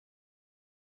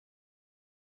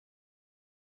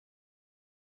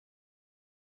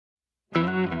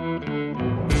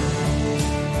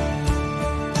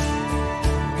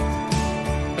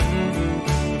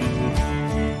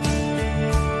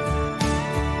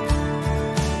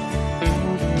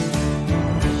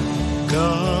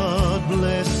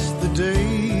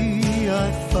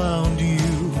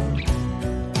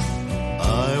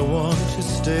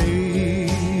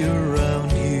stay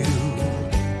around you,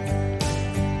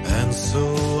 and so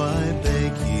I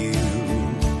beg you,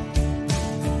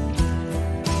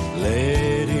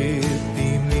 let it be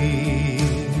me.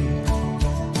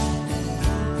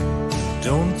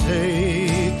 Don't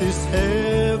take this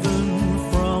heaven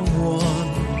from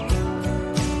one.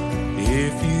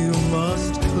 If you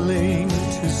must cling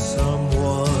to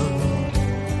someone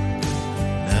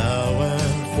now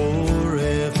and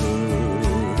forever,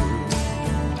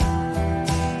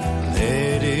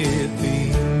 let it be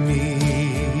me.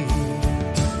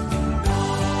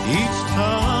 Each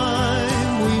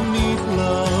time we meet,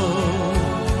 love,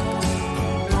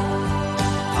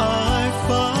 I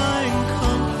find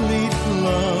complete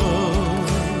love.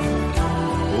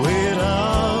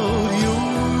 Without your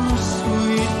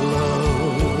sweet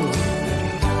love,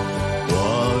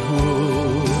 what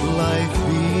would life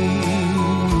be?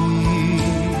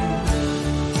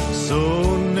 So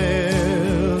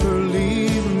never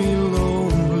leave me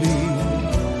lonely.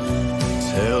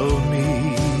 Tell me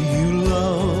you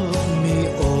love me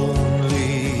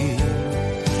only,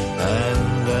 and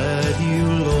that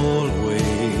you'll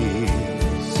always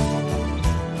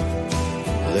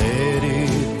let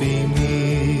it be me.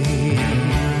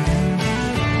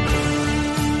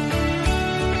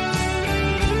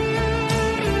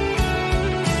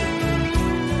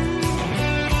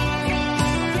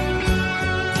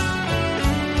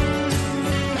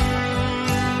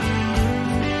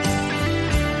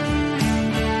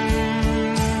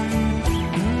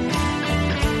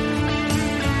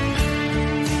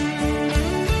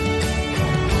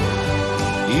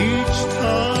 Each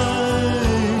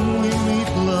time we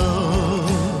meet, love,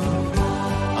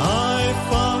 I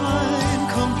find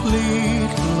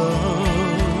complete love.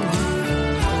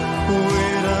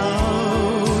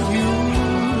 Without your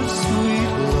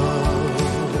sweet love,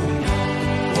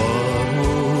 what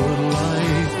would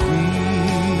life be?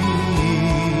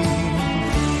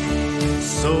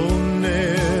 So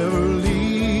never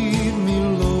leave me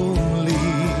lonely.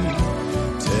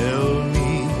 Tell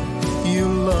me you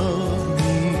love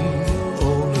me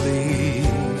only,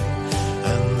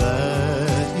 and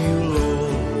that you'll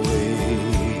always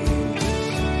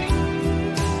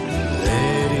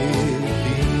let it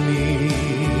be me,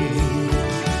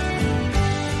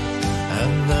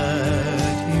 and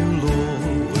that you'll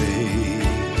always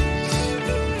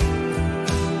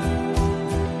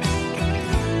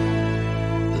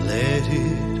let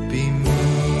it be me.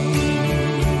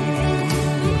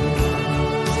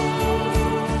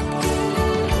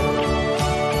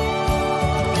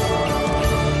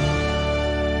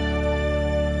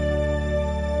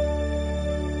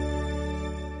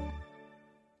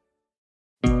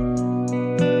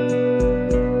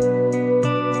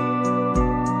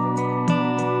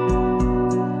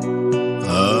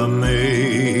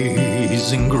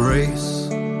 Amazing grace,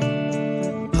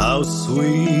 how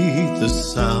sweet the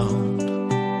sound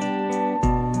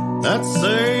that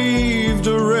saved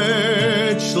a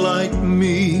wretch like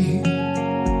me.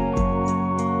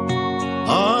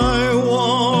 I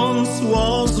once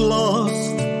was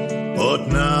lost, but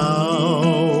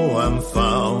now I'm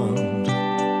found.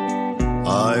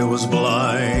 I was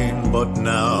blind, but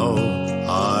now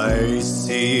I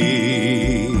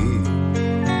see.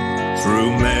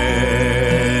 Through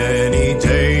many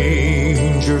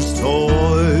dangers,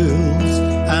 toils,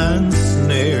 and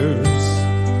snares,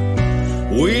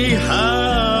 we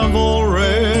have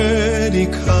already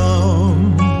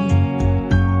come.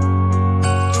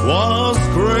 'Twas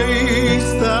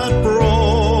grace that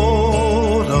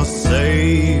brought us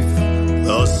safe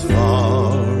thus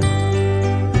far,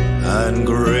 and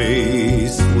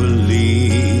grace will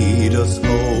lead us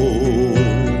home.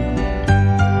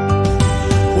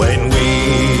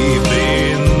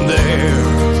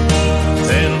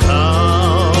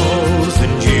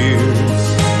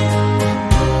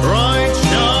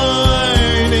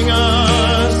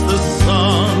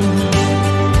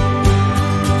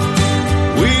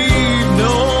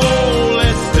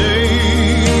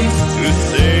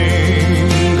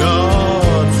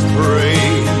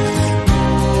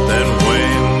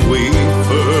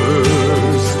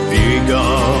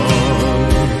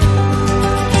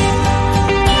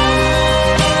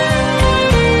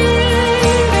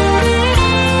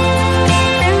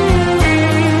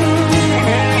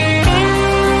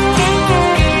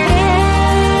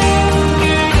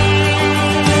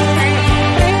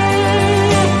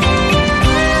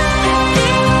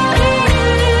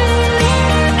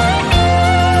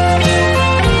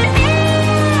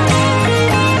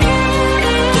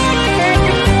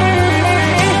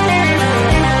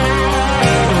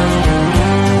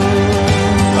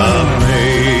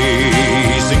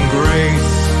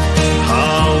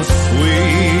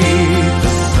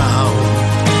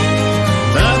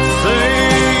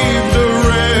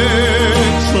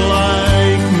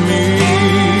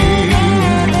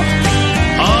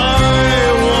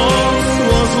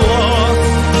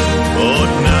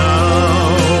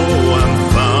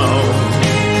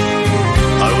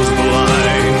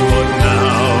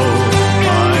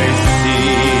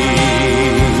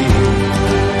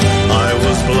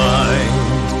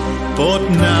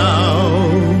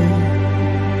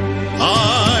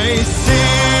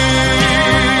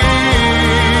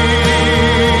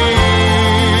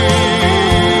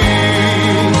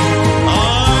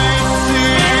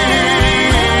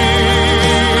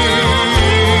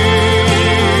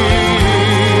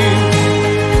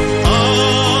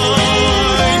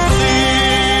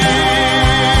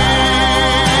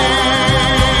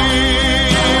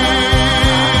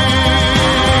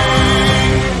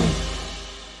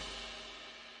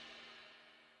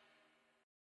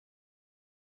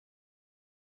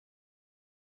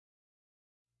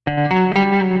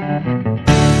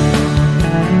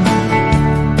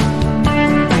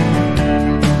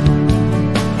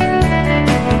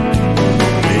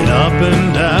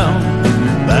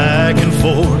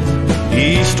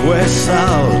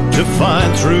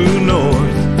 true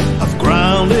north. I've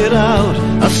ground it out,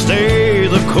 I stay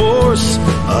the course.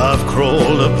 I've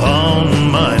crawled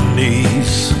upon my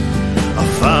knees. I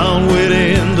found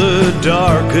within the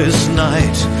darkest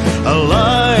night a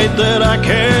light that I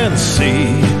can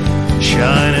see,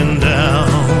 shining down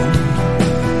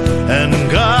and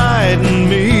guiding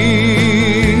me.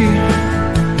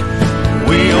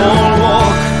 We all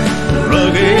walk the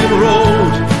rugged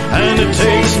road, and it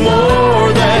takes more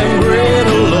than grit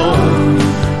alone.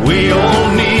 We all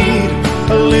need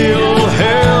a little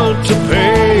help to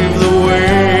pave the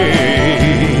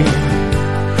way.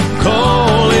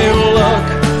 Call it luck,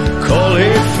 call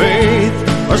it faith,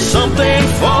 or something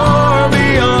far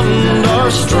beyond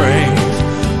our strength.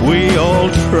 We all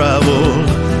travel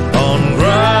on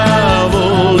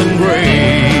gravel and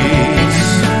grace.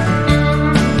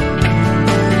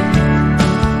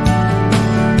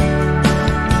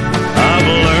 I've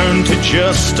learned to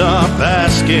just stop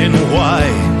asking why.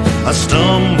 I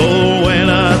stumble when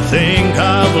I think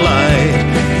I've lied.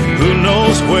 Who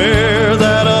knows where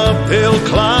that uphill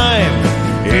climb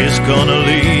is gonna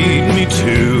lead me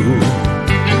to?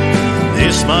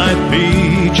 This might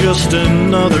be just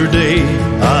another day.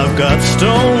 I've got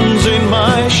stones in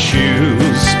my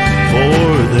shoes for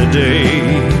the day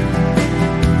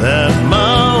that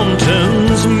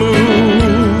mountains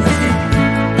move.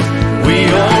 We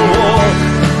all walk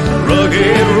a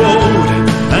rugged road,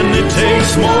 and it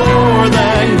takes more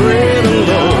than grit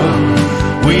alone.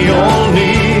 We all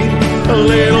need a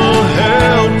little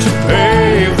help to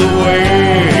pave the way.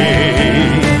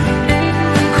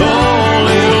 Call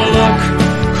it luck,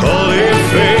 call it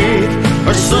faith,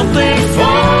 or something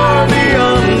far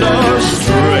beyond our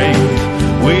strength.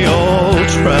 We all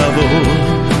travel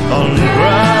on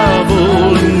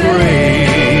gravel and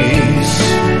grace,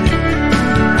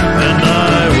 and I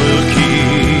will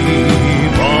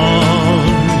keep on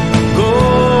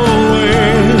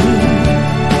going,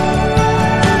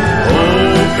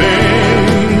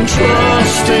 hoping,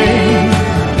 trusting,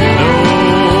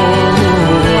 knowing.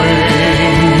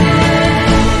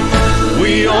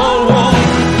 We all walk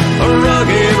a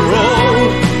rugged road,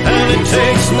 and it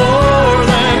takes more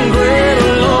than grit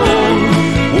alone.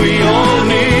 We all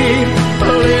need a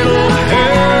little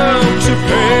help to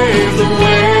pave the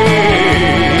way.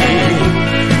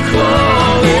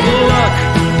 Call it luck,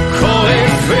 call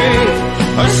it faith,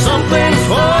 or something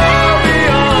far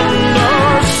beyond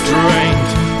our strength.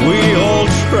 We all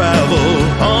travel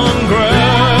on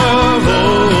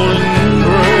gravel and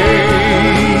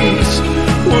grace.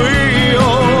 We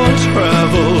all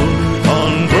travel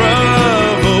on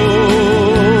gravel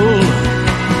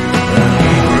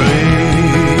and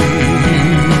grace.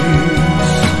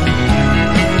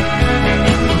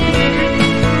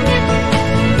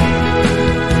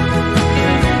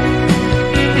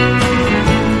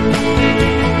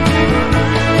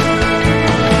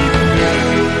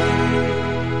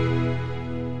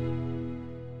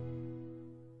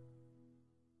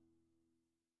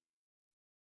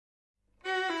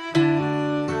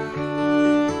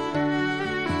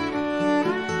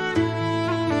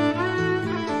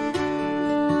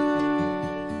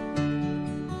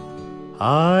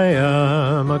 I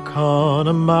am a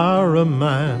Connemara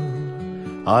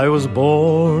man. I was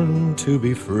born to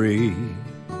be free.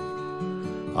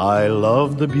 I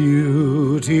love the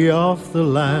beauty of the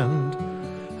land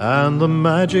and the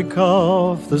magic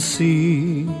of the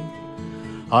sea.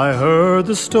 I heard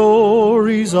the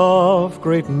stories of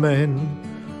great men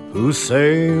who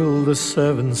sailed the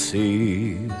seven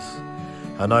seas,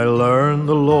 and I learned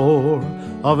the lore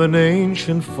of an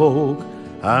ancient folk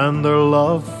and their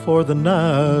love for the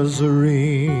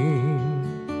Nazarene.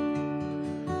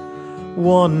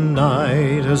 One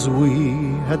night as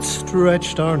we had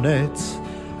stretched our nets,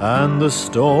 and the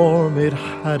storm it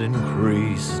had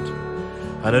increased,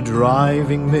 and a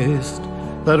driving mist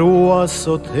that was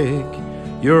so thick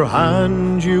your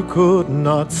hand you could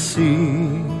not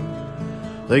see.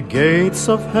 The gates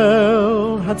of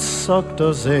hell had sucked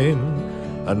us in,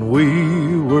 and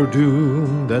we were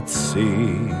doomed at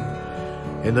sea.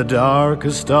 In the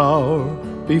darkest hour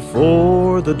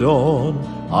before the dawn,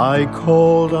 I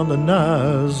called on the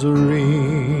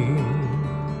Nazarene.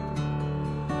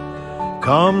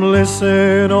 Come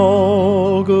listen,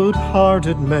 all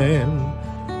good-hearted men,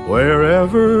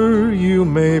 wherever you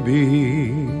may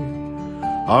be.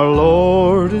 Our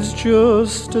Lord is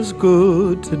just as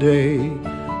good today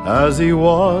as he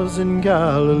was in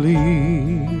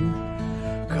Galilee.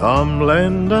 Come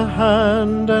lend a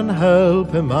hand and help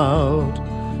him out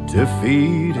to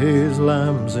feed his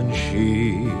lambs and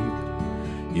sheep.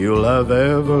 You'll have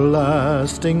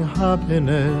everlasting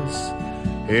happiness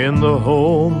in the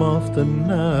home of the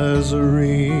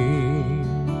Nazarene.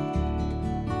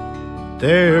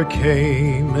 There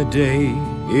came a day,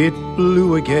 it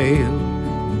blew a gale,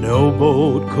 no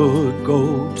boat could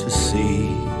go to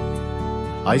sea.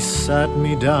 I sat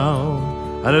me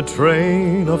down, and a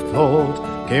train of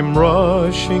thought came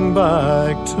rushing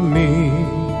back to me.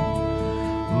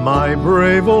 My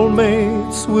brave old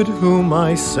mates with whom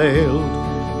I sailed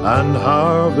and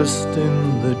harvest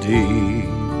in the deep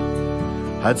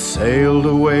had sailed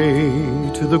away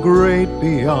to the great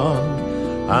beyond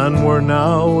and were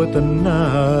now at the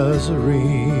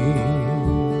Nazarene.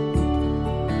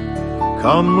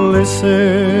 Come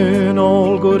listen,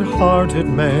 all good-hearted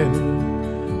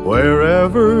men,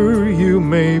 wherever you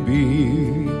may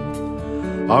be.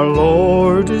 Our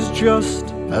Lord is just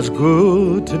as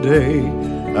good today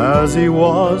as he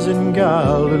was in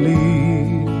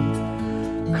Galilee.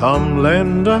 Come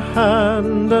lend a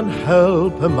hand and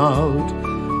help him out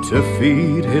to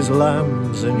feed his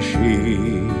lambs and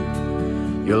sheep.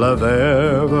 You'll have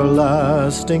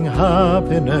everlasting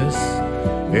happiness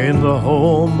in the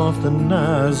home of the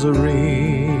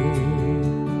Nazarene.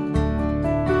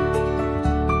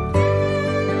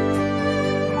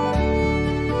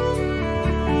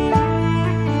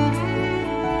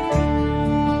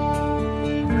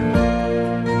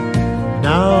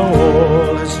 Now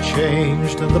all has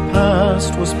changed and the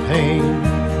past was pain,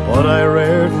 but I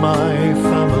reared my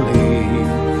family.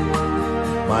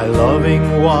 My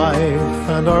loving wife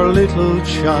and our little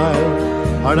child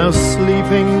are now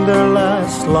sleeping their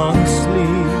last long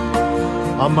sleep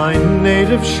on my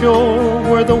native shore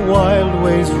where the wild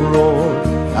waves roar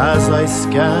as I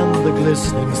scan the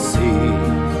glistening sea.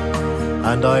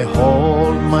 And I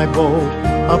haul my boat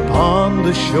upon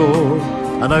the shore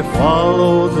and I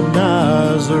follow the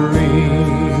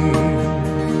Nazarene.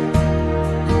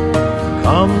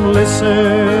 Come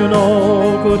listen,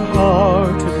 all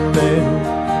good-hearted men,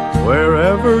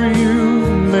 wherever you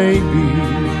may be.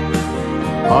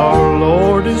 Our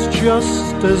Lord is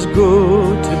just as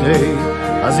good today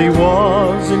as he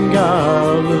was in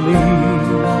Galilee.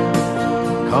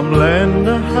 Come lend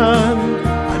a hand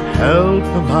and help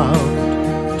him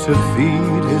out to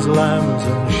feed his lambs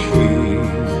and sheep.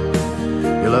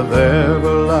 You'll have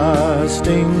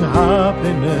everlasting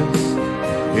happiness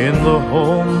in the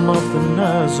home of the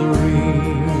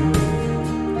Nazarene.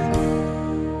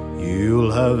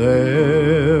 You'll have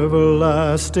everlasting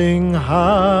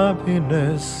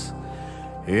happiness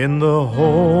in the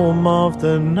home of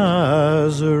the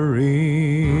Nazarene.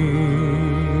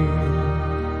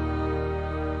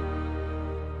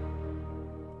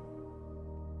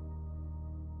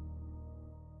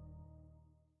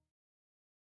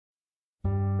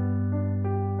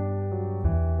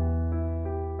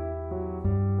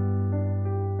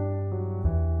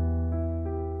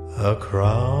 A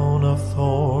crown of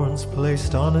thorns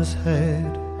placed on his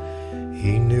head,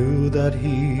 he knew that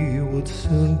he would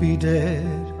soon be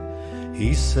dead.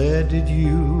 He said, did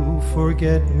you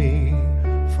forget me,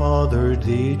 Father,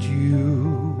 did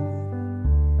you?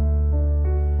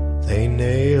 They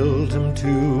nailed him to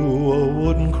a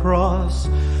wooden cross.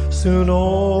 Soon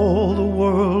all the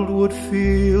world would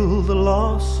feel the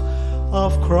loss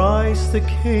of Christ the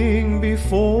King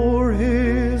before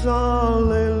his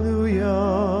Alleluia.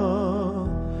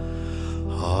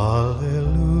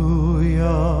 Hallelujah,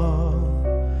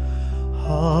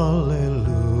 hallelujah,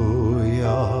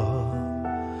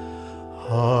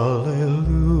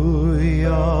 hallelujah,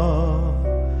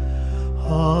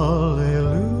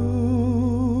 hallelujah.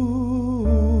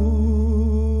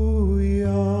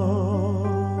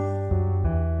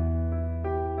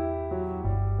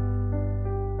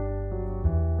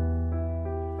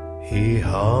 He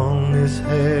hung his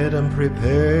head and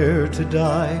prepared to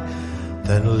die,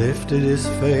 then lifted his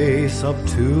face up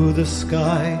to the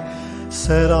sky,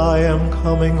 said, I am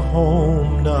coming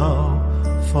home now,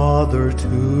 Father, to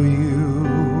you.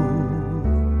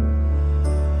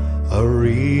 A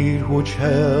reed which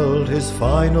held his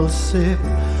final sip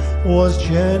was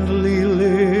gently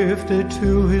lifted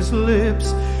to his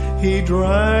lips. He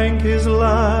drank his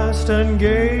last and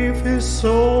gave his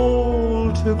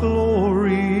soul to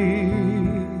glory.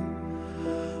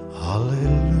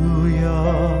 Hallelujah,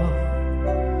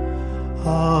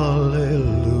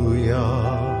 hallelujah,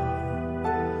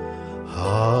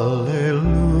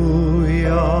 hallelujah,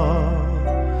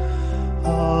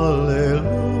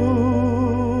 hallelujah.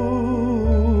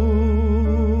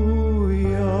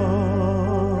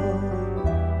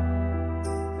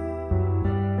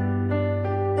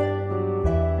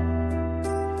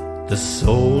 The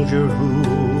soldier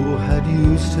who had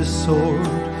used his sword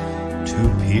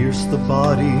to pierce the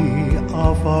body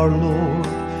of our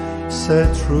Lord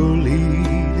said, truly,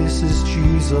 this is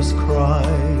Jesus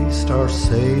Christ, our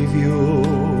Savior.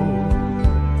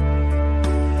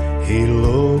 He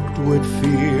looked with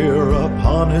fear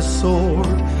upon his sword,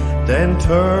 then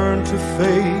turned to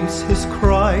face his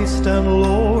Christ and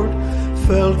Lord,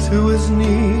 fell to his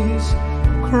knees,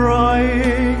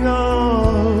 crying,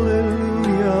 Hallelujah,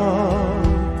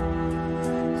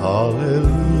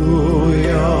 Hallelujah,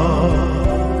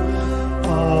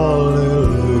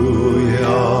 Hallelujah,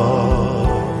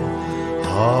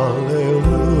 Hallelujah,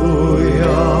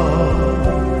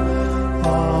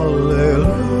 Hallelujah.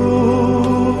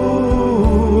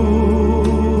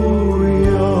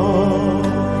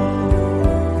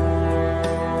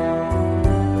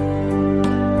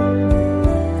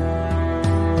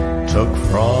 Took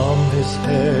from his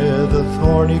head the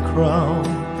thorny crown,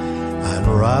 and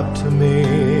wrapped him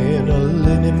in a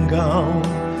linen gown,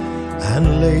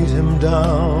 and laid him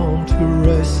down to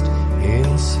rest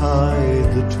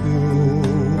inside the tomb.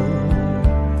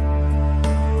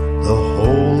 The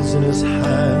holes in his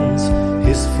hands,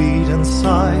 his feet and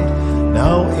side,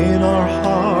 now in our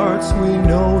hearts we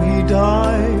know he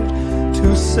died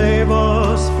to save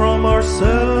us from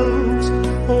ourselves.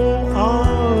 Oh,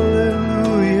 hallelujah,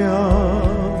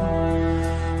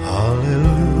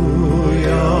 hallelujah,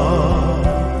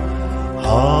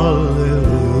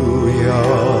 hallelujah,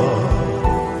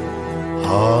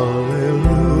 hallelujah,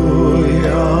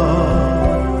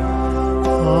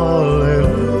 hallelujah.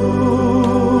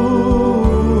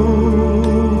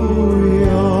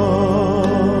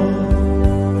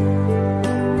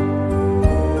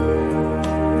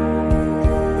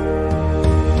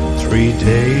 3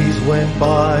 days went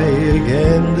by,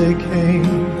 again they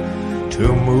came to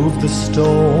move the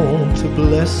stone, to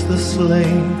bless the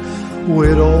slain,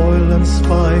 with oil and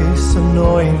spice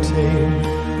anointing.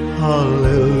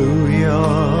 Hallelujah.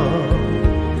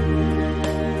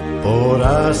 But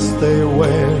as they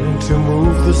went to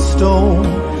move the stone,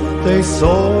 they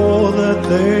saw that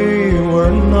they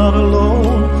were not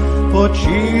alone, but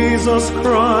Jesus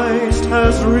Christ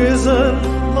has risen.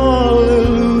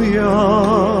 Hallelujah.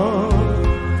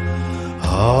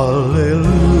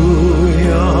 Hallelujah,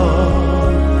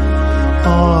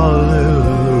 hallelujah,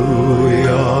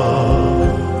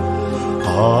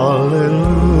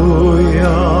 hallelujah,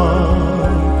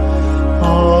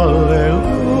 hallelujah,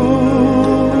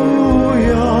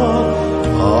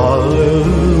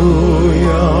 hallelujah,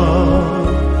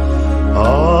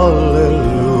 hallelujah,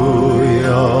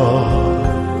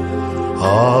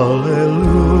 hallelujah,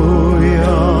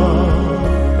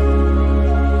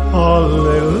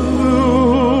 hallelujah.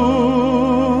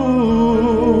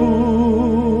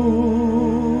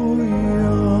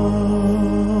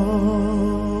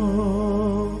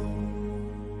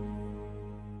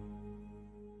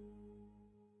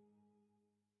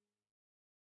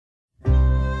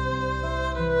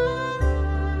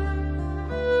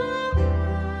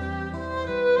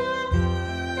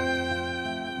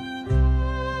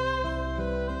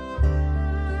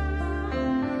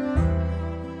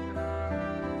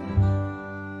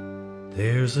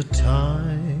 There's a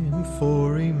time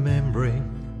for remembering,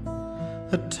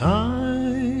 a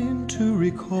time to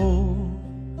recall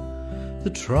the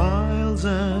trials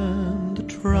and the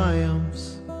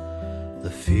triumphs, the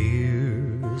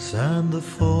fears and the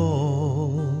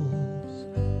falls.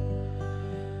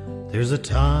 There's a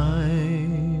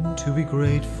time to be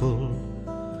grateful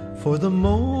for the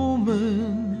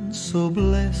moment so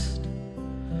blessed,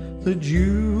 the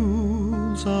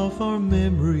jewels of our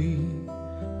memory,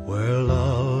 where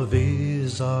love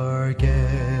is our guest.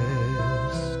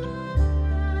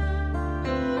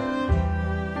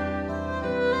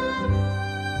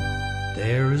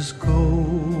 There is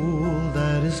gold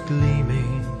that is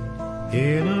gleaming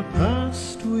in a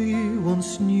past we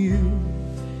once knew,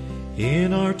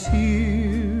 in our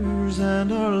tears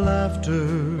and our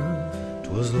laughter,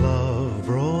 'twas love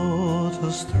brought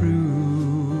us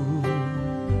through.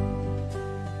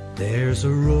 There's a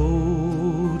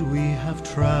road we have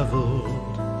traveled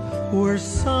where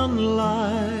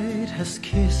sunlight has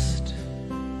kissed,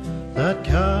 that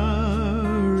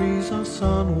carries us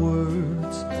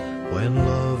onwards when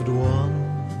loved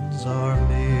ones are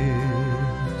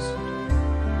missed.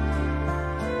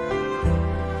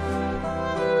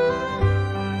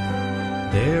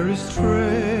 There is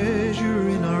treasure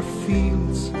in our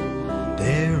fields,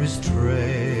 there is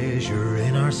treasure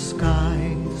in our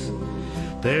skies,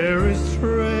 there is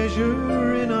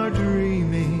treasure in our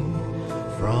dreaming,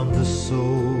 from the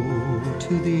soul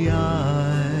to the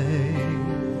eye.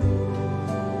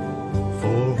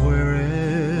 For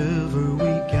wherever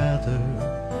we gather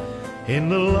in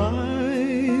the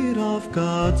light of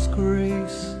God's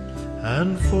grace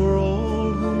and for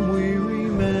all whom we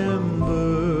remember,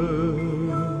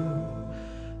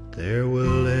 there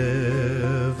will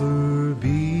ever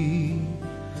be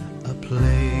a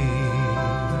place.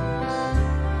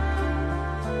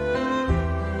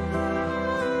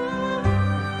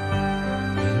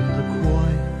 In the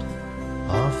quiet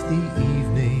of the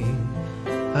evening,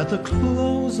 at the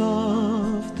close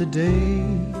of the day,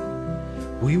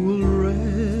 we will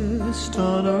rest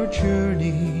on our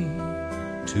journey.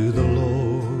 To the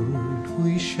Lord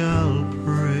we shall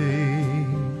pray.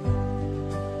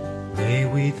 May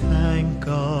we thank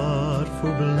God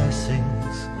for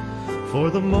blessings, for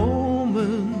the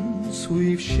moments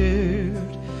we've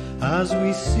shared, as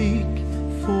we seek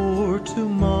for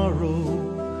tomorrow.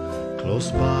 Close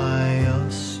by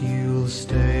us you'll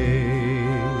stay.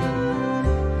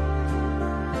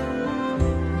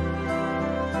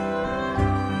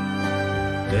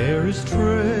 There is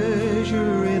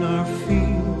treasure in our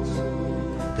fields,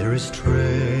 there is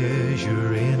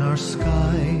treasure in our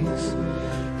skies,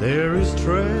 there is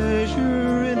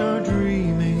treasure in our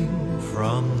dreaming,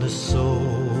 from the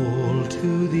soul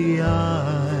to the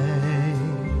eye.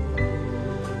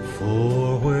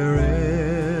 For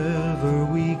wherever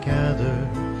we gather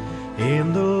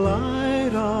in the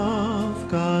light of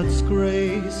God's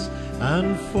grace,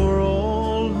 and for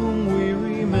all whom we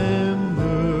remember,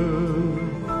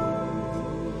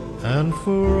 and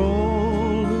for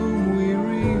all whom we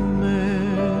remember,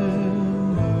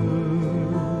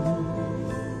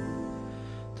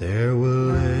 there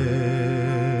will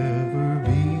ever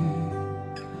be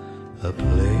a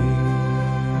place.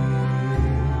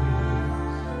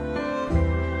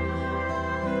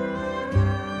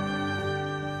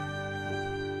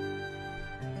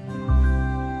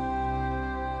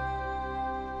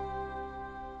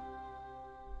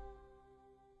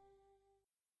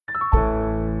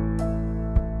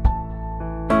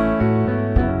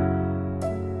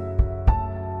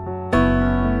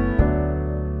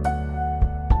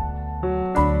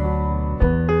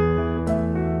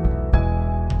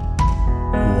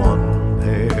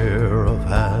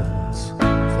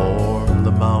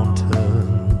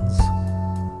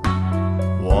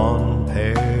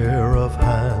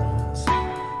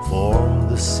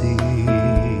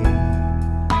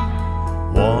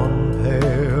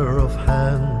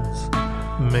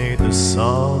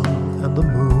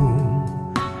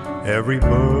 Every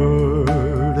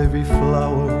bird, every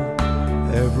flower,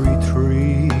 every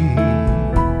tree.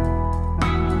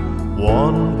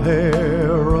 One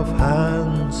pair of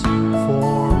hands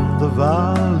form the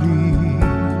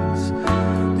valleys,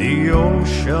 the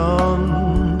ocean,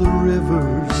 the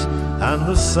rivers, and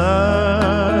the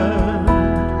sand.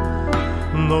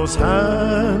 Those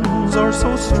hands are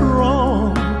so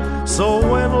strong, so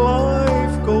when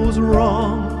life goes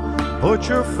wrong, put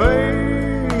your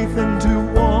faith into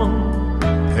one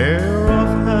pair of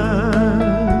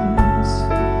hands.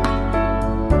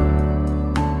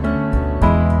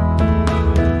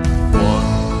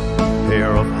 One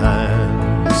pair of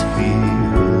hands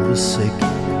heal the sick.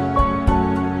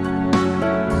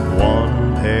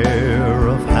 One pair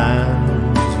of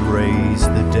hands raise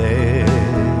the dead.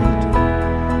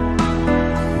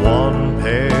 One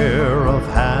pair of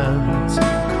hands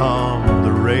calm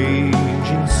the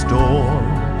raging storm,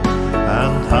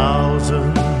 and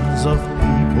thousands of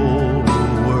people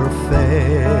were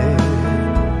fed.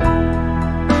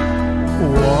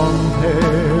 One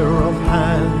pair of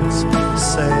hands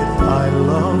said, I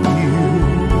love you,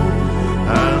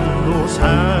 and those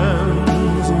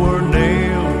hands were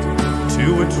nailed to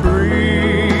a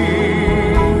tree.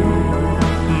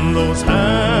 Those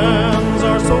hands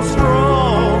are so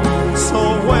strong, so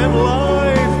when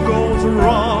life goes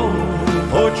wrong,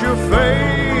 put your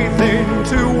faith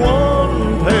into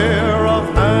one pair of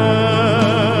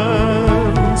hands.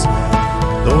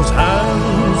 Those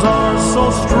hands are so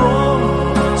strong,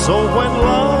 so when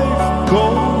life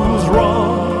goes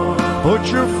wrong, put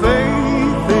your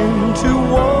faith into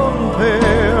one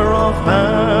pair of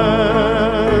hands.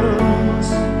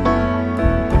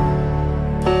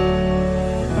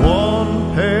 One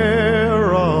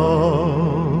pair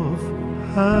of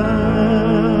hands.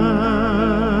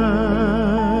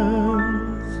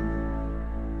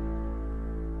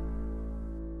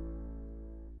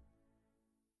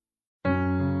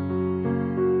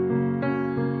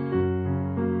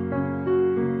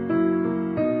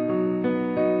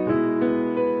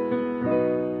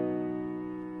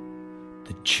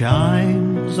 The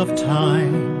chimes of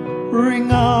time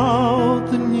ring out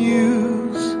the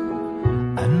news.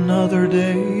 Another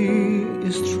day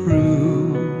is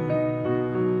through.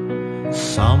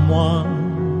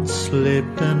 Someone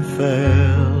slipped and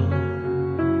fell.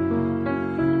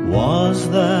 Was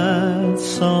that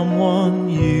someone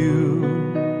you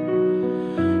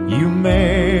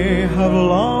may have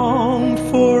longed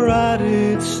for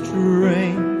added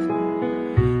strength,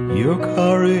 your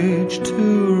courage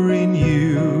to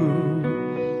renew?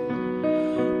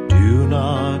 Do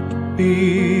not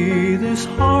be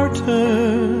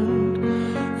disheartened,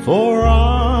 for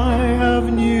I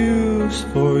have news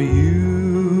for you.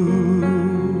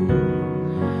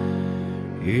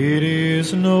 It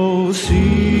is no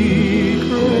secret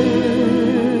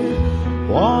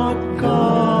what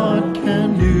God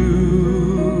can do.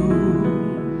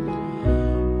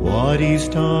 What He's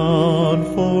done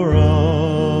for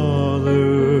others,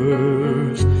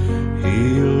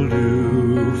 He'll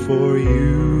do for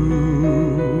you.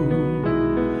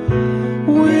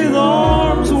 With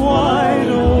arms wide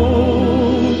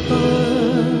open,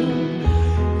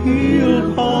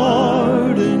 He'll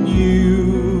pardon you.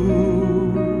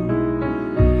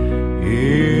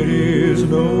 It is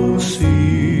no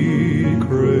secret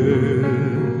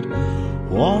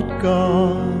what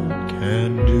God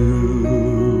can do.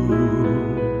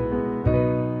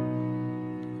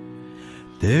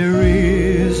 There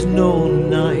is no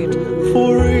night,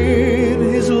 for in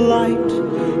His light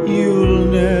you'll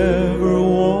never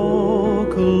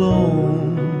walk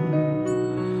alone.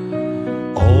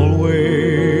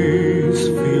 Always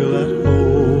feel at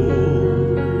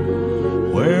home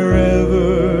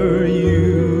wherever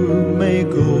you may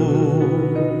go.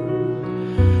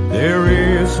 There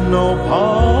is no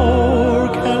power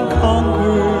can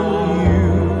conquer you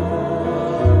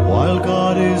while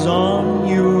God is on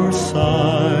your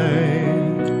side.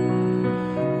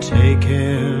 Take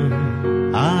Him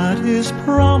at His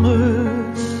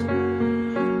promise.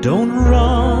 Don't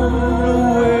run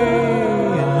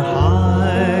away and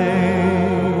hide.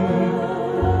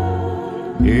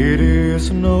 It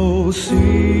is no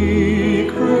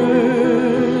secret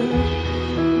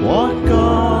what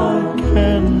God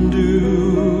can do.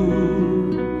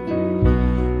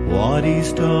 What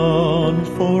He's done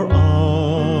for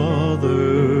others,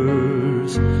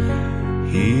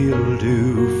 He'll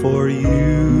do for you.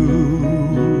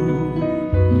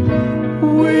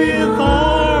 With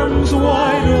arms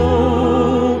wide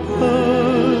open,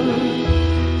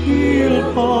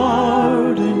 He'll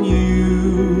pardon you.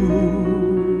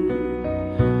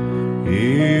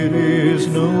 It is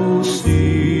no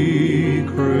secret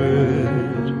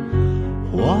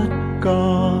what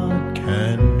God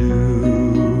can do.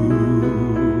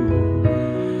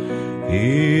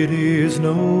 It is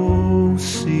no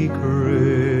secret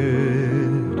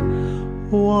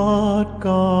what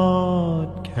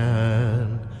God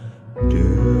can do.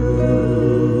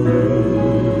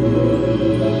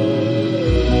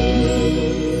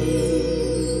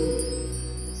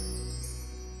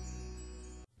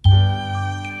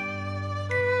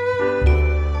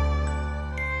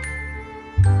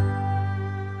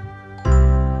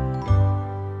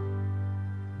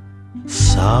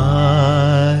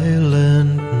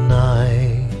 Silent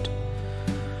night,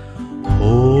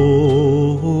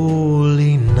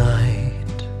 holy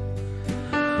night,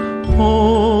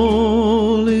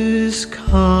 all is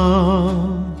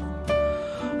calm,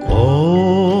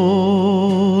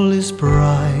 all is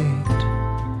bright,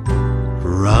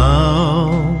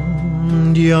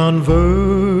 round yon virgin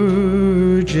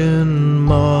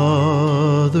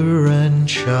mother and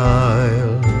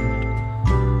child.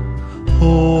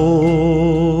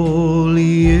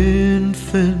 Holy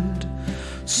infant,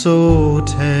 so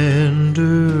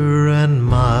tender and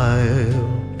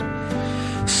mild,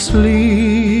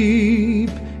 sleep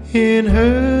in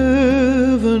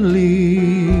heavenly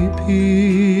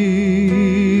peace.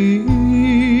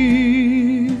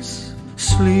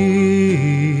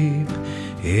 Sleep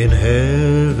in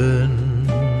heavenly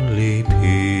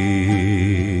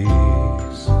peace.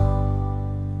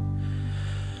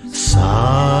 Silent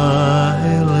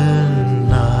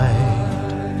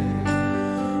night,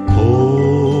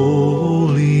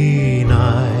 holy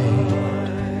night,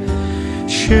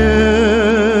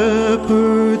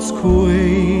 shepherds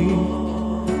quake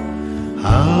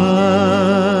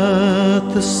at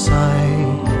the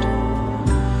sight,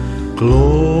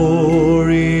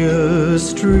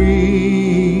 glorious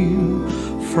dream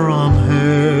from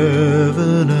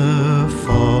heaven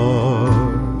afar.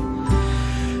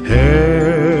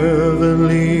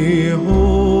 Heavenly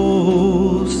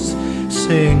hosts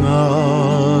sing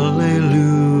Alleluia.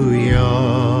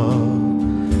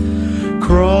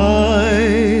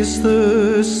 Christ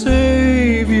the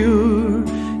Savior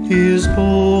is born.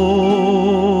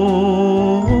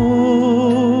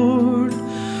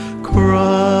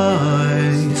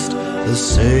 Christ the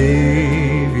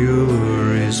Savior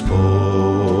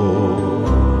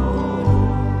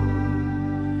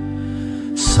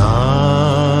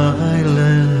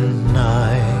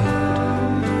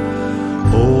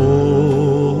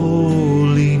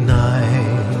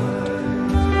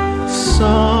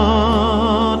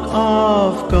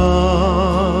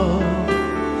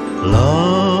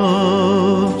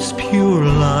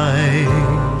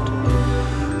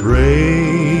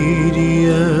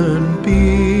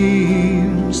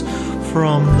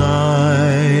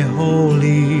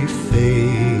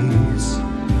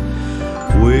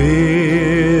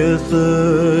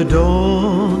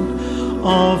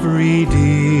of redeeming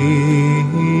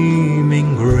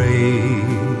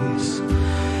grace.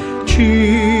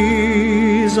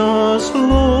 Jesus,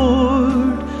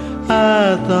 Lord,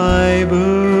 at thy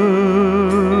birth.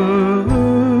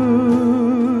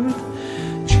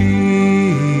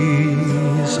 Jesus,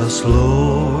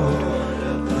 Lord,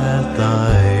 at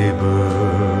thy birth.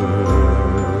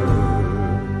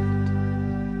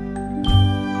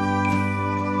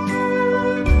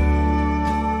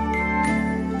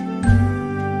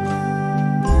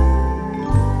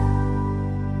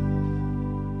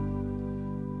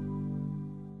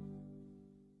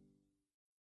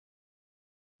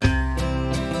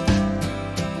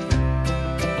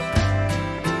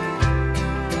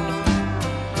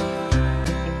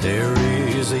 There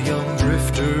is a young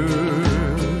drifter,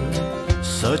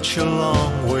 such a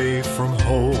long way from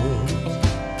home,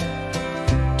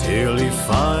 till he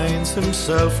finds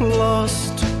himself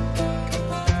lost,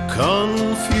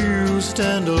 confused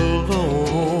and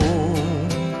alone.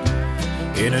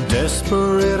 In a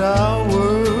desperate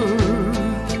hour,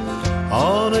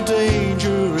 on a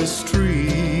dangerous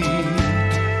street,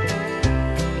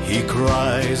 he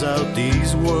cries out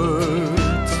these words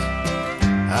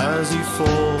as he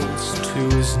falls to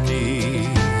his knees.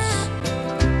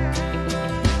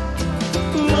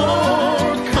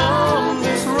 Lord, calm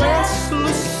this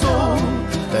restless soul,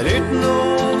 that it no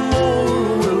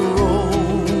more will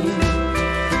roam.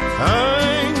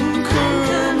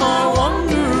 Anchor my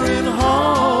wandering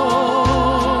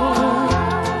heart,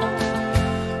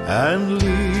 and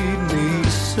lead me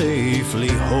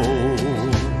safely home.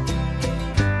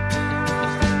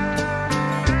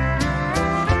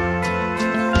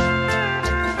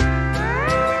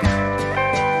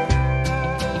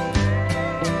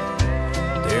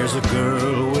 There's a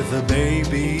girl with a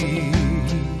baby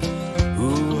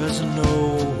who has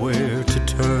nowhere to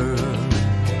turn.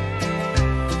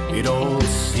 It all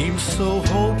seems so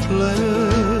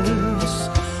hopeless,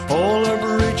 all our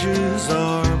bridges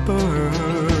are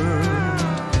burned.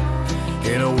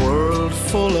 In a world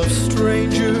full of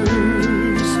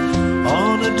strangers,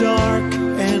 on a dark,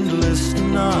 endless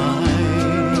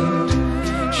night,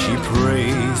 she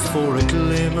prays for a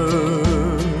glimmer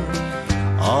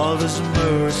of his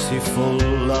merciful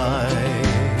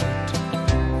light.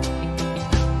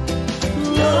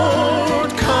 Lord,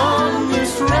 calm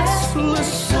this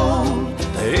restless soul,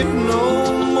 that it no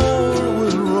more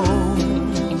will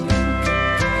roam.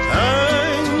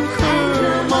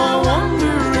 Anchor my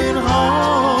wandering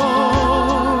heart,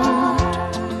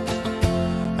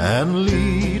 and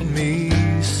lead me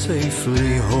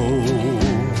safely home.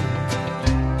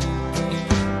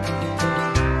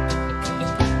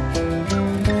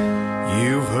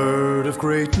 You've heard of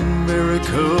great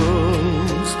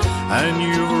miracles, and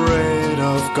you've read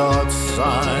of God's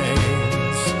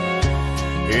signs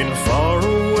in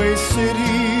faraway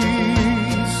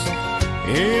cities,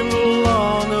 in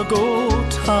long ago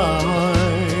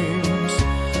times.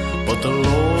 But the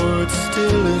Lord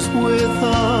still is with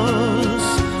us,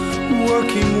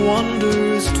 working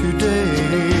wonders today.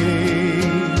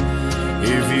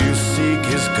 If you seek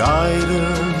His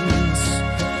guidance,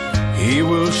 He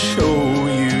will show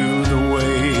you the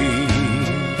way.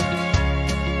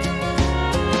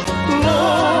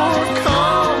 Lord,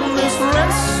 calm this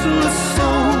restless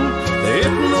soul, that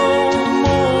it no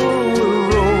more will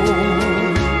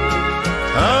roam.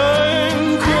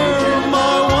 Anchor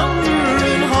my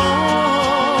wandering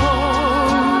heart,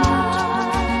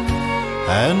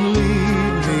 and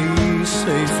lead me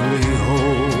safely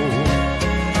home.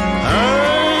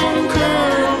 Anchor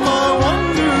my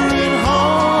wandering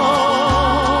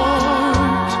heart,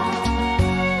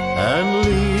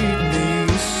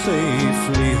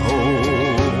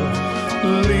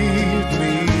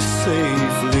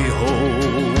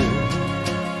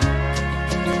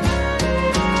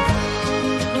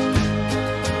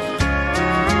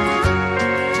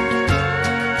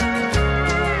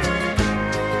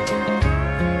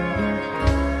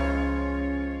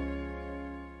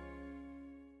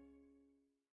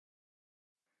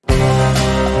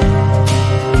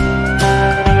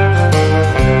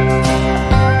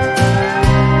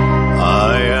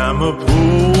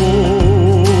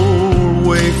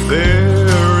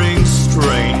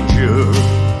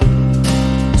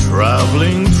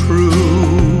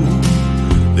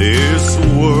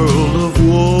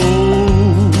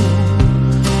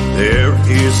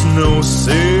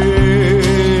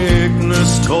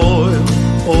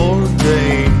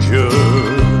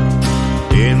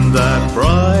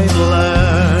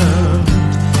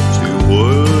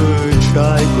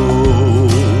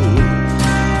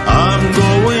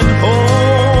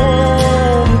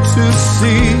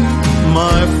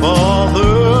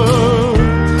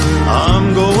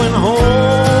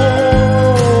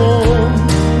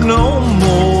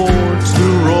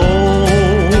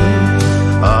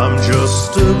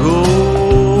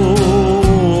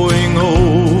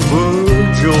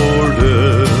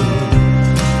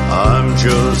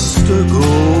 just a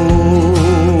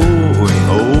going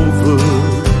over.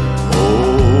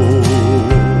 Oh,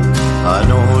 I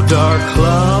know dark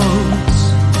clouds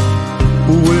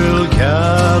will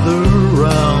gather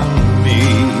round me.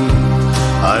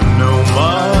 I know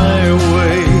my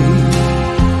way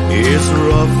is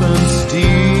rough and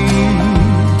steep,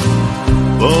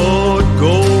 but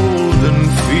golden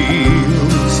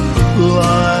fields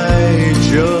lie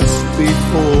just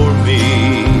before me,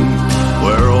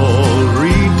 where all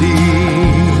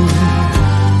redeemed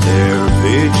their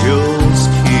vigils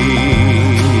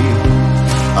keep.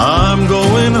 I'm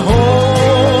going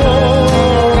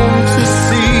home to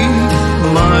see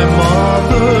my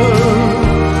mother.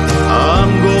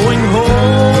 I'm going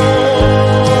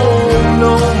home,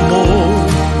 no more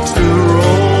to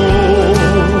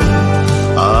roam.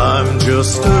 I'm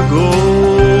just a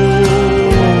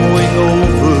going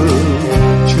over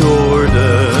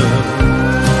Jordan.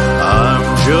 I'm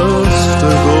just a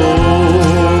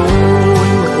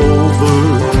going over.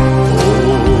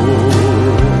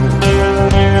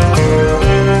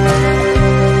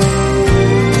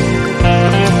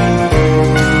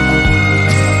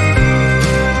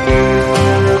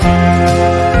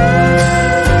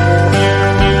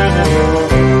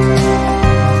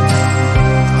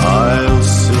 I'll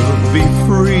soon be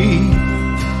free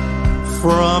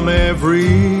from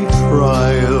every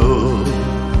trial.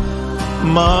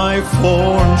 My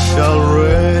form shall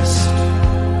rest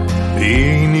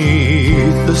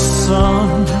beneath the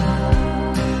sun.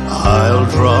 I'll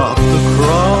drop the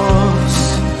cross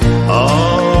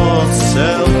of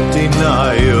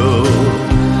self-denial.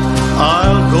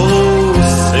 I'll go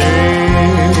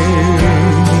sing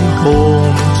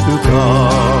home to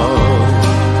God.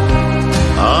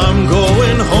 I'm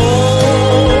going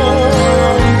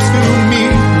home to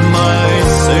meet my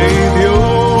Savior,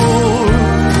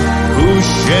 who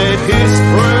shed his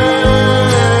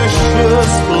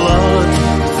precious blood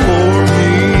for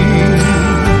me.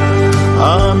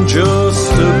 I'm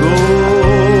just a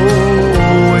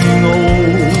going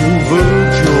over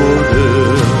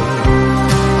Jordan.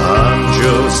 I'm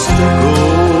just a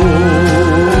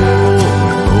going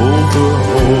over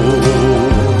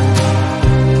home.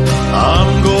 I'm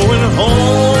going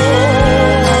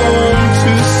home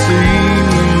to see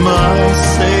my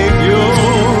Savior,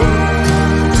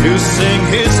 to sing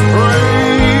his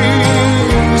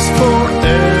praise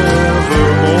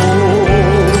forevermore.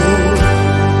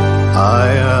 I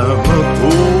am a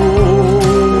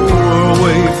poor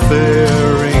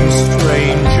wayfaring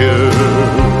stranger.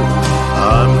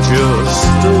 I'm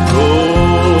just a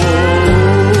going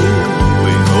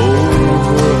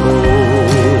over home.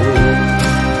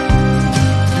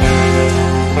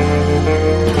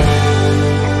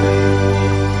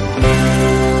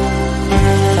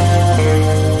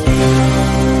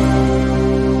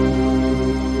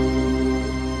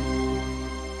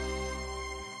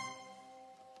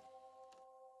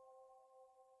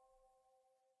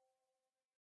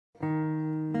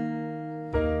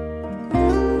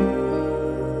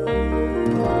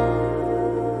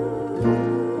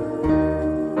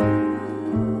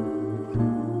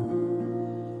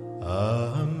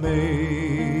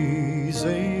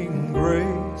 Amazing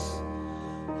grace,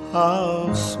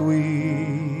 how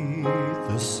sweet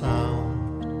the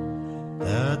sound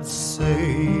that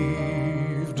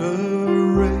saved a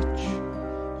wretch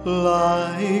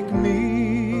like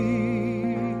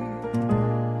me.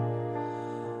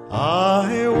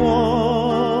 I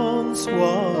once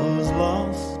was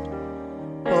lost,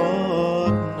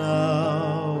 but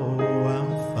now am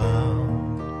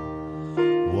found,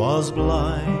 was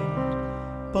blind,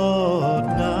 but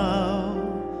now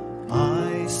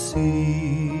I see.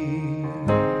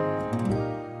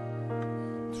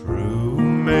 Through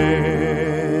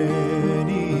many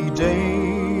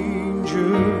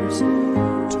dangers,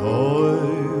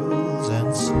 toils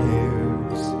and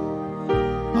snares,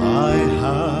 I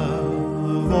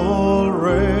have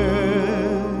already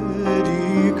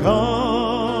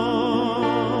come.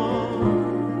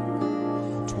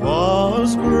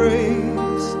 'Twas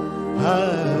grace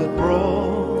had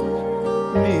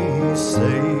brought me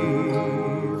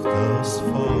safe thus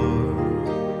far,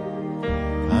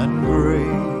 and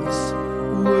grace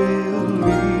will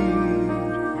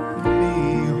lead me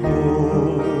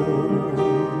home.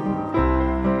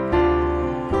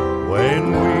 When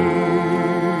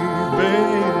we've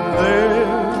been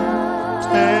there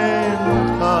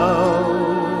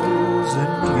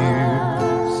 10,000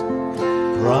 years,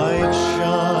 bright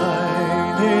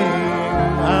shining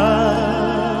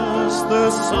as the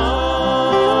sun,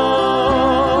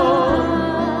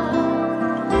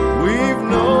 we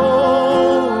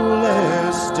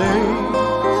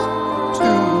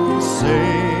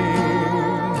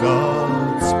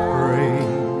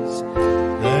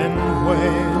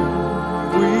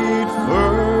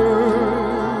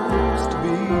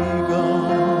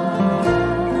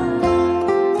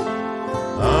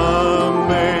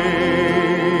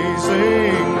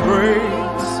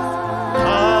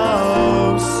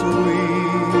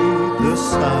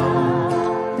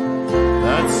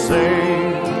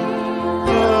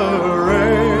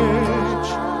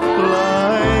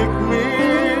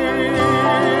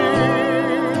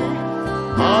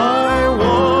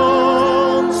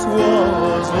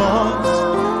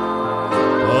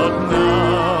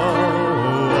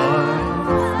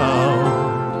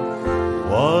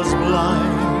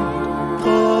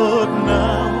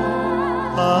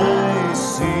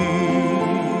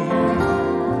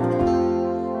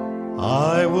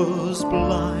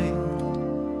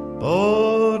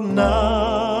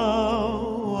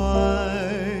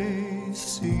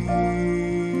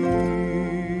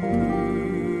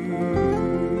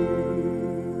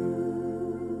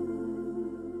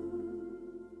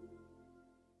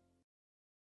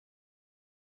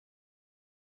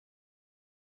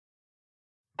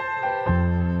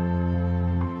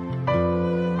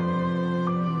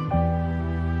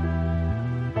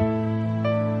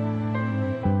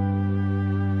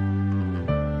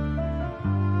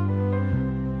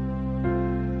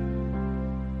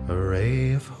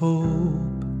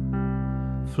hope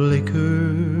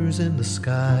flickers in the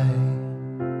sky.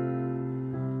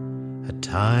 A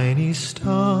tiny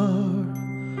star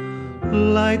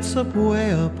lights up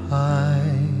way up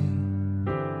high.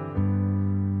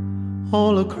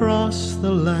 All across the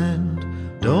land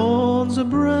dawns a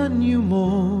brand new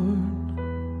morn.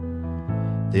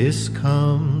 This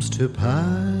comes to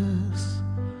pass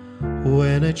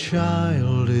when a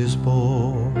child is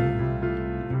born.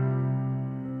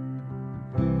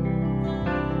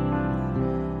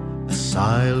 A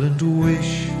silent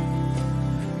wish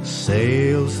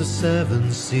sails the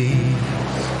seven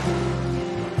seas.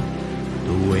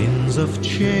 The winds of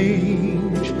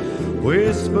change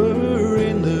whisper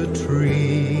in the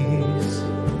trees,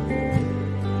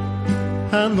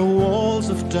 and the walls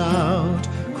of doubt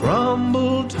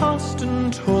crumble, tossed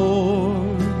and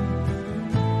torn.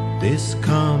 This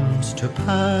comes to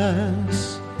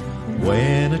pass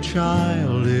when a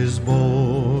child is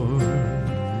born.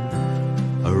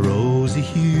 A rosy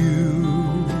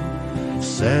hue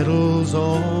settles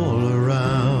all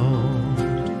around.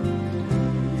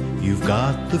 You've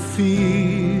got the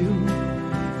feel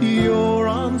you're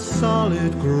on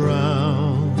solid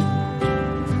ground.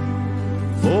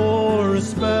 For a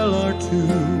spell or two,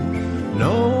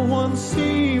 no one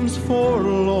seems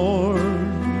forlorn.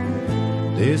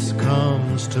 This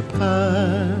comes to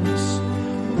pass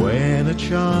when a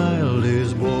child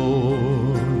is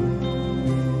born.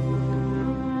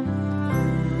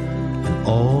 And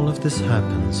all of this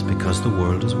happens because the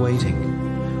world is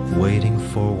waiting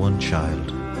for one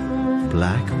child.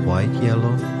 Black, white,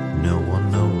 yellow, no one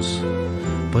knows,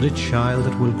 but a child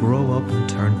that will grow up and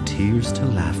turn tears to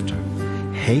laughter,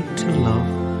 hate to love,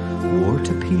 war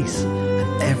to peace,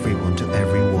 and everyone to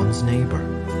everyone's neighbor.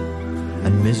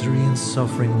 And misery and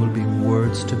suffering will be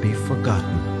words to be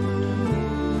forgotten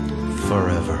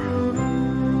forever.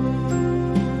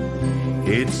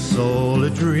 It's all a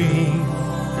dream,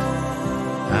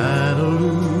 an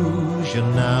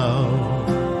illusion now.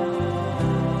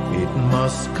 It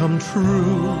must come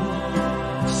true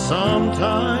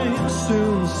sometime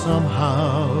soon,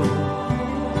 somehow.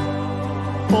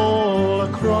 All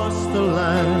across the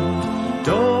land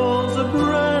dawns a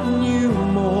brand new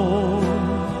morn.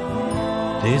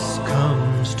 This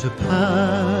comes to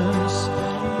pass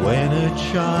when a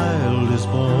child is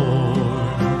born.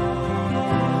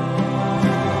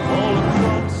 All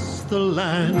across the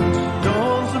land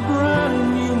dawns a brand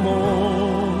new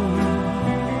morn.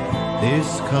 This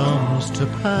comes to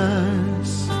pass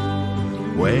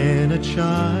when a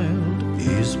child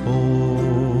is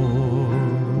born.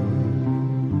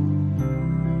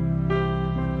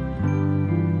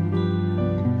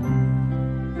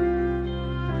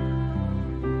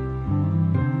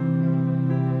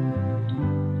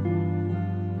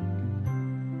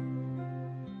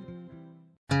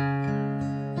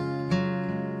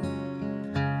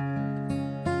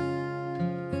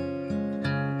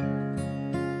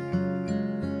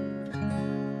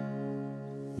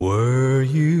 Were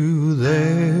you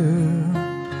there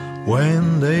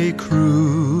when they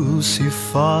crucified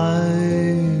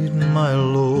my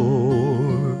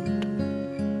Lord?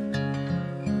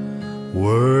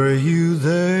 Were you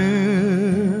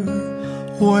there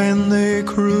when they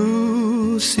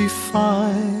crucified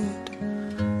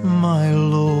my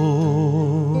Lord?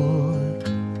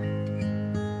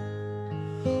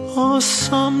 Oh,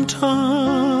 sometimes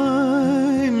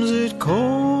it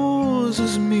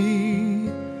causes me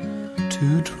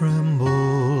to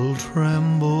tremble,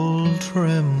 tremble,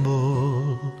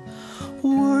 tremble.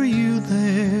 Were you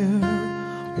there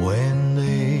when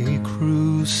they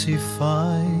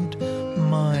crucified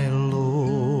my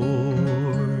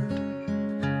Lord?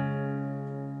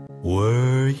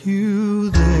 Were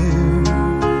you there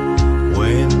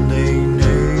when they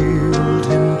nailed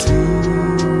him to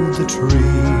the tree?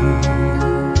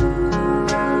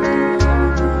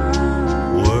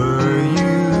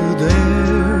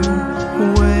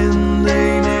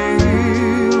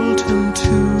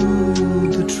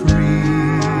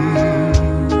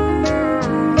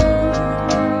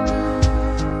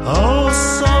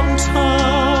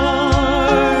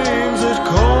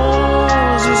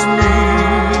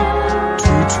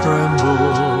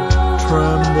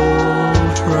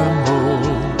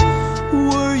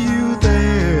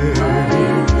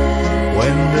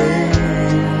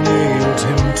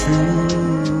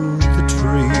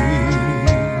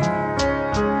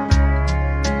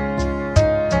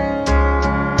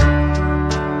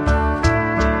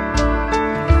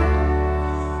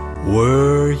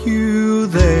 Were you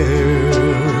there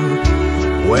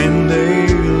when they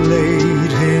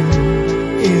laid him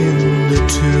in the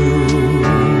tomb?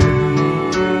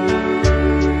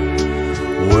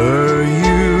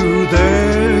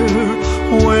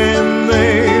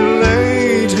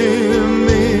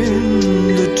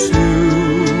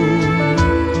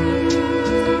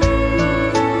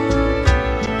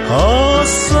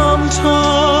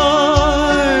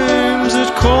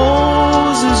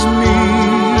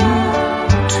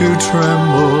 to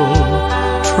tremble,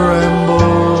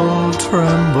 tremble,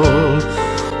 tremble.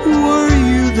 Were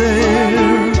you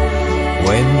there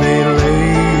when they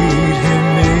laid him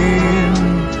in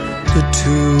the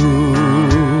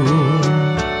tomb?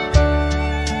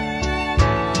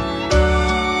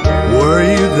 Were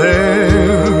you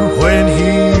there when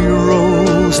he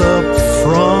rose up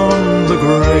from the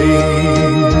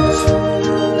grave?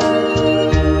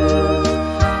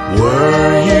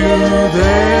 Were you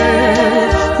there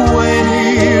when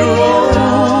he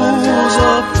rose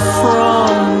up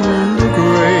from the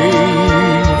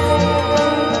grave?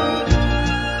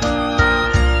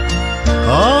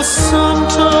 Oh, sometimes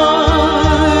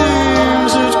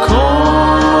it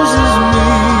causes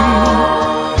me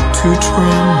to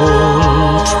tremble,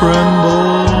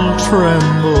 tremble,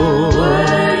 tremble.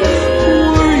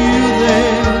 Were you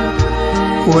there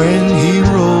when he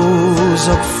rose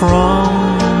up from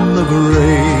the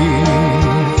grave?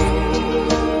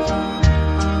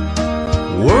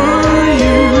 Were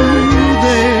you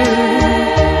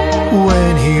there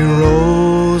when he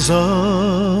rose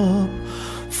up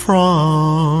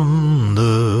from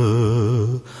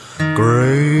the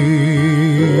grave?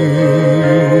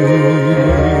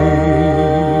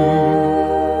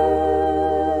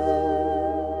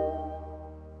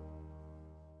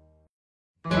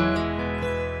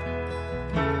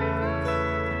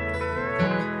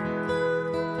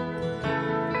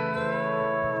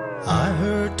 I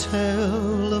heard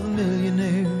tell of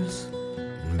millionaires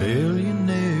and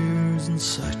billionaires and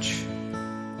such,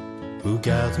 who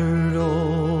gathered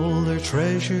all their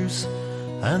treasures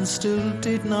and still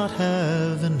did not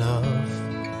have enough.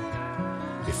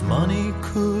 If money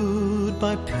could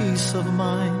buy peace of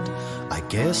mind, I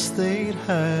guess they'd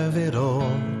have it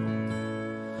all.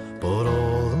 But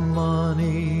all the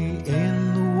money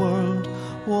in the world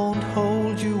won't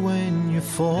hold you when you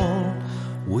fall.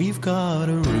 We've got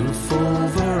a roof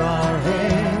over our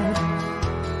head,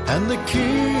 and the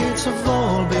kids have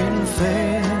all been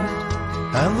fed,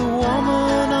 and the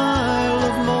woman I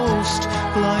love most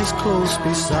lies close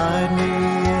beside me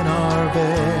in our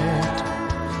bed.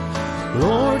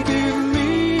 Lord, give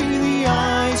me the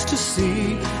eyes to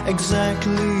see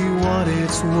exactly what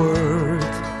it's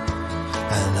worth,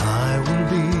 and I will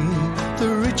be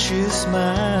the richest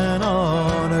man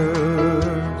on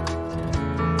earth.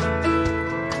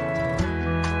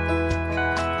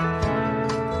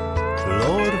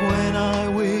 Lord, when I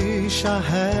wish I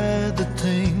had the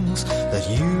things that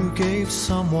you gave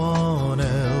someone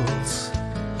else,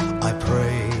 I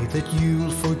pray that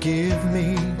you'll forgive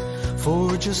me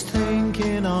for just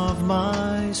thinking of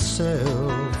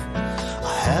myself.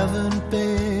 I haven't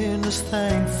been as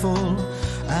thankful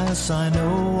as I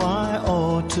know I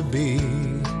ought to be.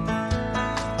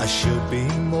 I should be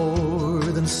more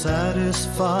than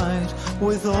satisfied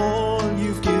with all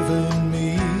you've given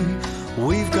me.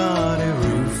 We've got a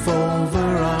roof over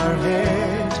our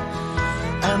head,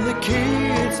 and the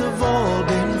kids have all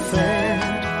been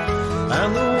fed,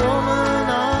 and the woman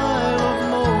I love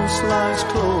most lies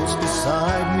close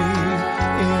beside me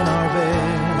in our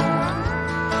bed.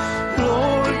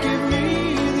 Lord, give me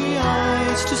the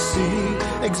eyes to see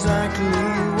exactly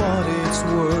what it's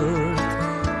worth,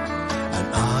 and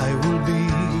I will be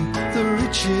the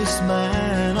richest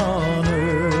man on earth.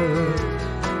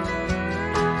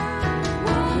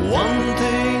 One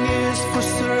thing is for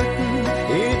certain,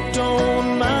 it don't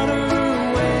matter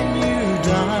when you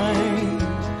die.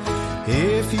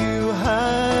 If you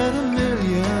had $1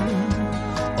 million,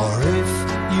 or if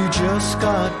you just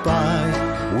got by,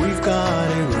 we've got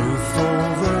a roof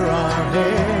over our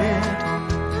head,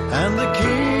 and the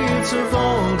kids have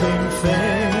all been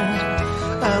fed,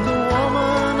 and the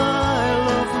woman I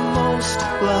love most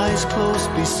lies close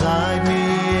beside me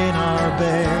in our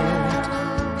bed.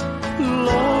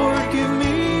 Lord, give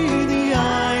me the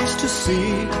eyes to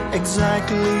see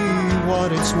exactly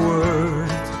what it's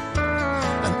worth,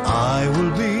 and I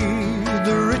will be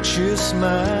the richest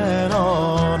man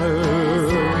on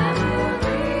earth.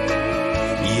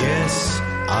 Yes,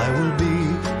 I will be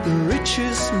the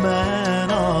richest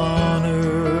man on earth.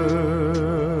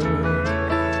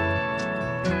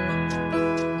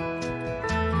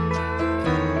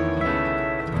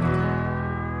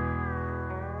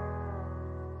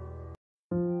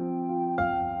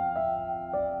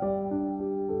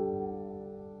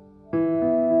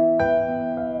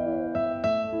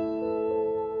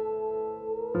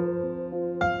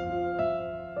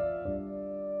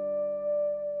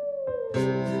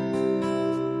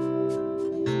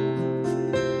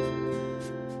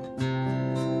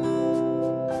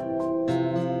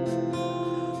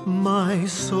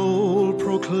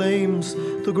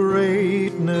 the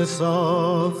greatness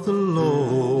of the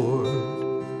Lord,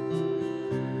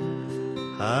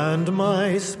 and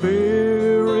my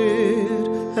spirit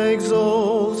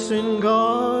exalts in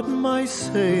God my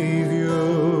Savior,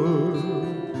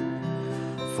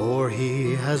 for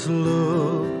he has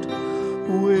looked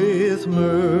with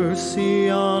mercy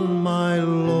on my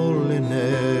lowliness,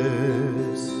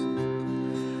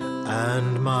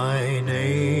 and my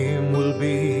name will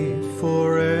be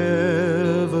forever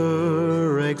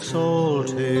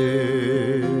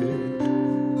exalted.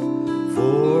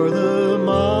 For the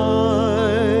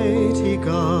mighty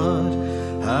God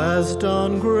has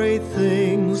done great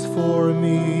things for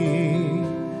me,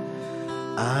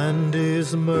 and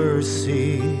his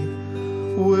mercy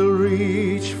will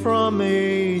reach from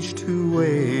age to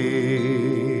age.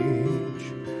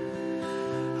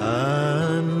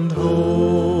 And holy,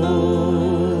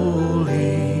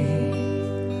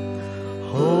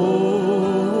 holy,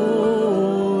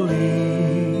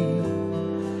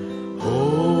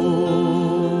 holy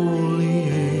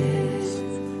is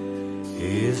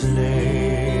his name.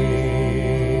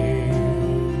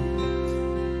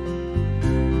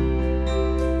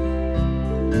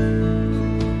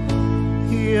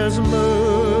 He has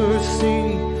mercy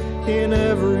in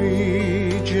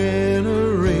every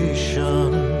generation.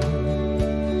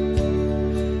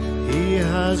 He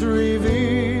has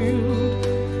revealed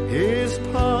his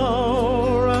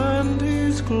power and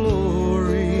his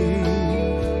glory.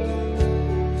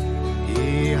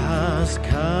 He has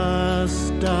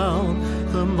cast down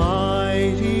the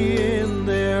mighty in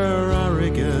their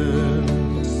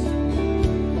arrogance,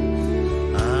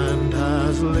 and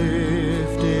has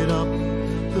lifted up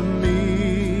the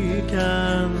meek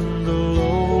and the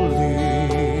lowly.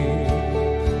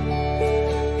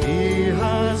 He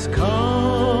has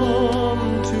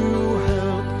come to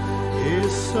help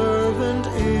his servant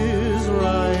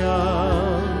Israel.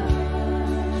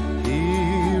 He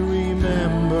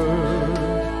remembered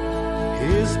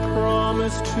his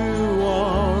promise to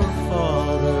our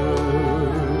fathers.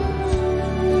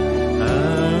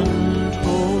 And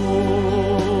holy,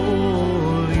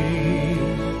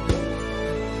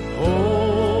 holy,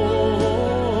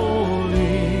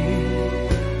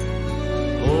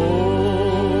 holy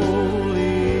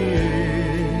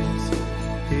is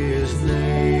his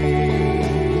name.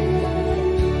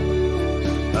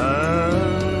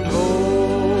 And holy,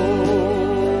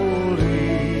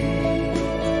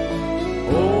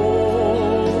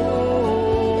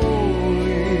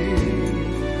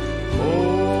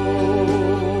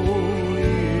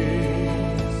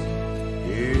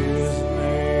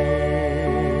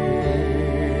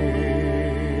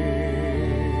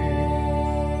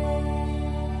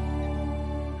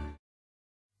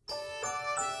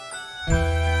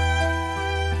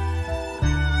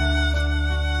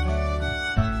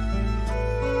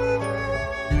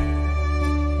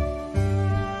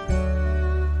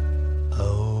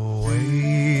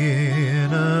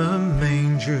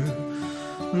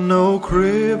 no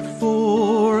crib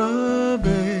for a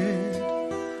bed,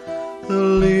 the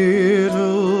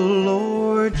little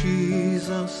Lord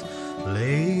Jesus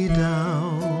laid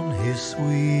down his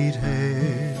sweet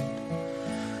head.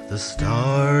 The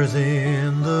stars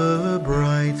in the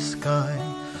bright sky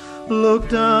looked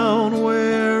down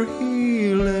where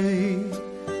he lay,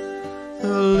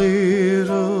 the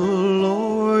little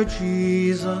Lord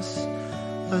Jesus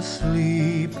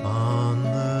asleep on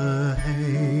the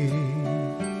hay.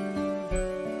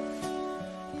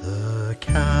 The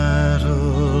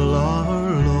cattle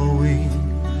are lowing,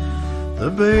 the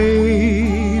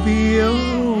baby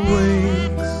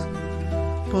awakes,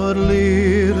 but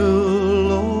little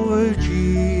Lord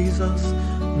Jesus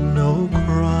no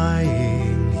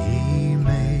crying he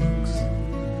makes.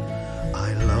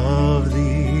 I love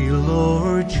thee,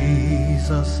 Lord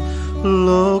Jesus,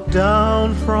 look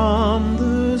down from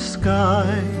the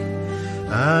sky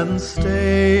and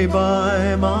stay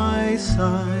by my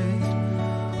side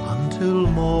until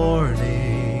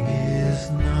morning is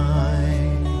nigh.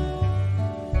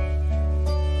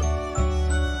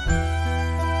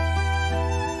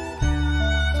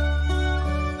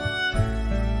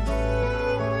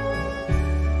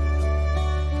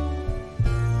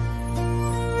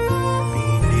 Be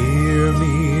near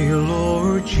me,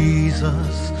 Lord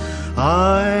Jesus,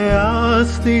 I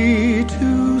ask thee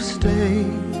to stay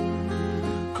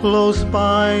close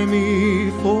by me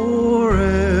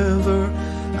forever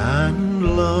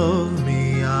and love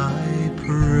me, I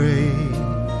pray.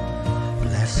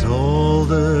 Bless all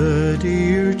the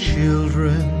dear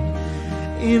children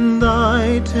in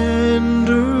thy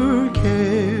tender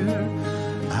care,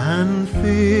 and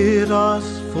fit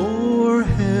us for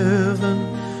heaven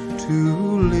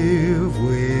to live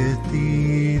with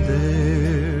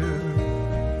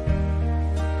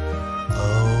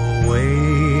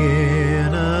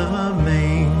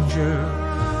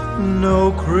no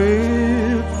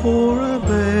crib for a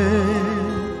bed,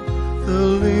 the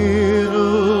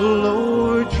little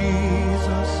Lord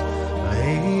Jesus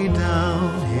laid down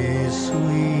his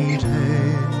sweet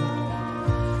head.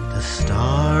 The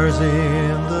stars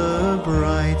in the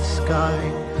bright sky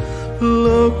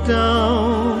looked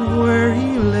down where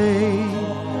he lay,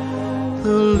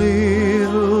 the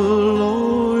little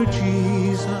Lord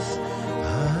Jesus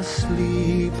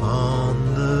asleep on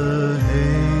the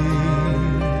hay.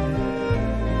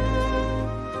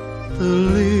 The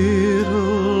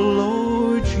little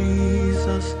Lord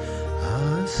Jesus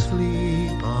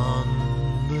asleep on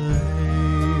the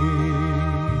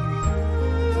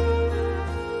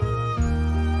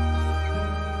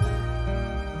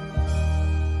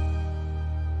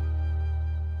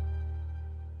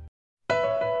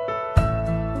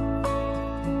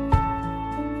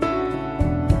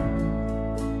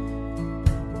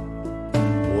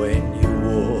When you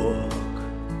walk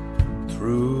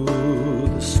through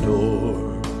the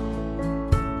storm,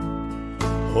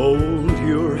 hold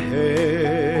your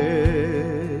head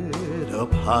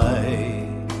up high,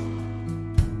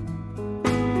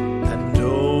 and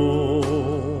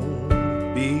don't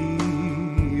be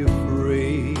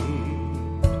afraid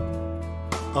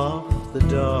of the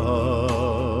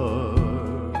dark.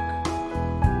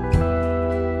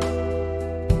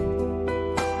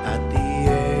 At the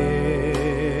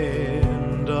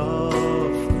end of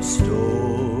the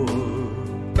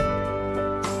storm,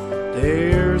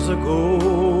 there's a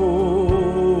golden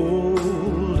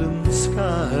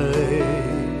sky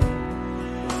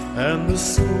and the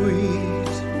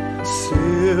sweet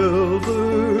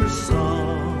silver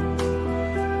song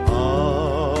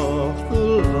of the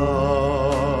lark.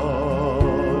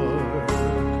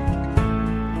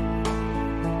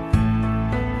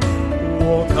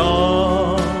 Walk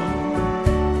on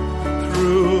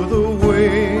through the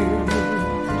wind,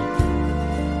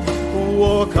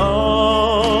 walk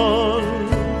on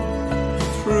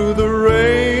through the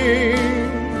rain,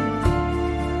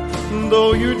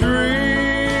 though your dreams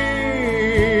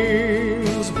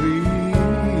be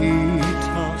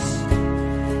tossed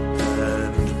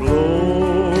and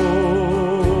blown.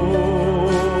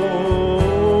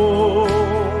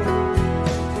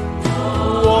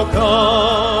 Walk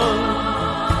on,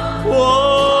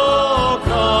 walk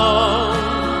on,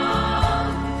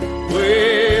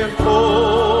 with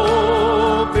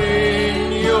hope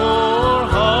in your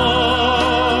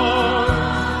heart,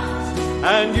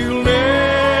 and you'll never